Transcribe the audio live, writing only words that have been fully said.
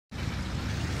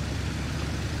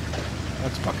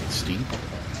That's fucking steep.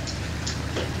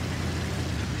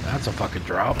 That's a fucking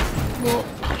drop. Whoa.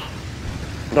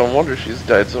 No wonder she's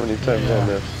died so many times on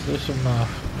this. There's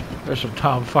some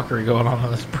tomfuckery going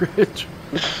on this bridge.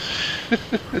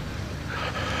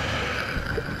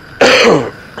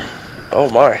 Oh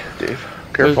my, Dave.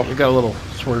 Careful. We got a little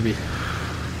swervy.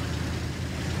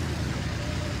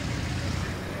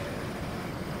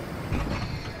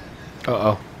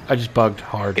 Uh-oh. I just bugged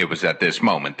hard. It was at this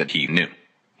moment that he knew.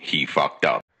 He fucked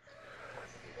up.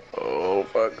 Oh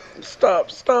fuck. Stop,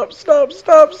 stop, stop,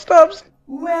 stop, stop.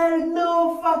 Well,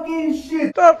 no fucking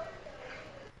shit. Stop.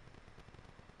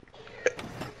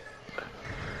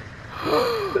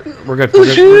 We're good.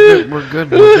 We're good. We're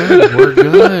good. We're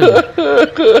good. We're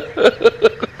good.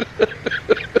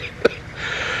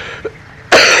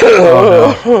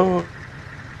 Oh, no.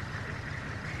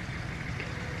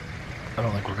 I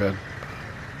don't think we're good.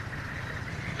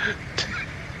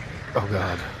 Oh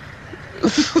god.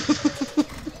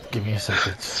 Give me a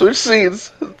second. Switch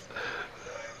scenes.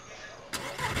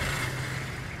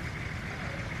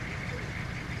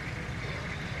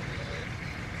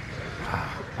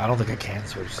 I don't think I can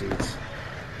switch seats.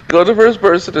 Go to first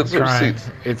person and switch Trying. seats.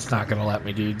 It's not gonna let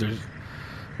me, dude. There's.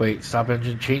 Wait. Stop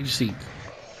engine. Change seat.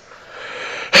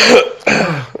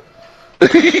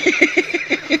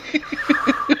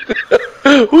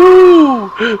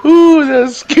 Ooh, ooh,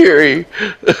 that's scary.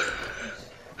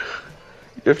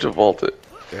 You have to vault it.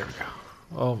 There we go.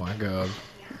 Oh my god.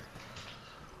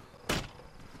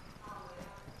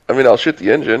 I mean, I'll shoot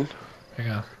the engine.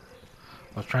 Hang on.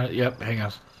 I was trying to. Yep. Hang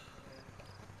on.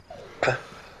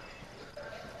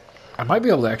 I might be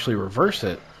able to actually reverse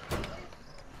it.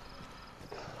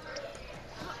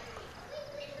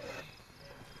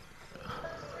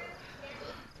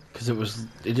 Because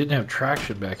it didn't have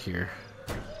traction back here.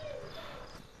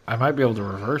 I might be able to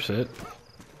reverse it.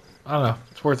 I don't know.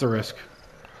 It's worth the risk.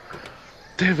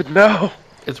 David, no.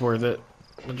 It's worth it.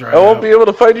 I won't be able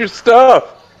to find your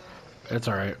stuff. It's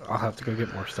alright. I'll have to go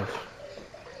get more stuff.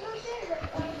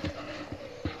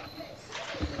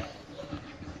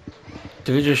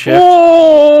 Did it just shift?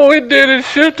 Oh, it did. It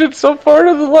shifted so far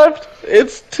to the left.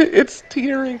 It's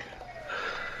teetering.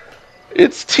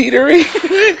 It's teetering.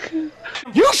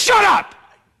 You shut up!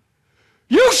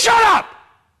 You shut up!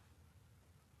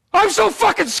 I'm so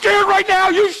fucking scared right now,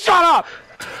 you shut up!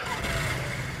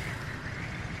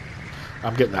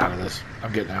 I'm getting out of this.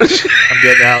 I'm getting out. I'm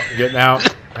getting out. I'm getting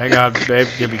out. Hang on, babe.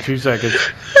 Give me 2 seconds.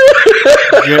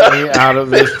 Get me out of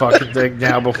this fucking thing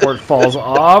now before it falls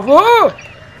off. Oh!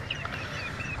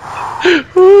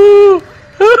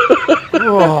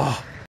 Oh.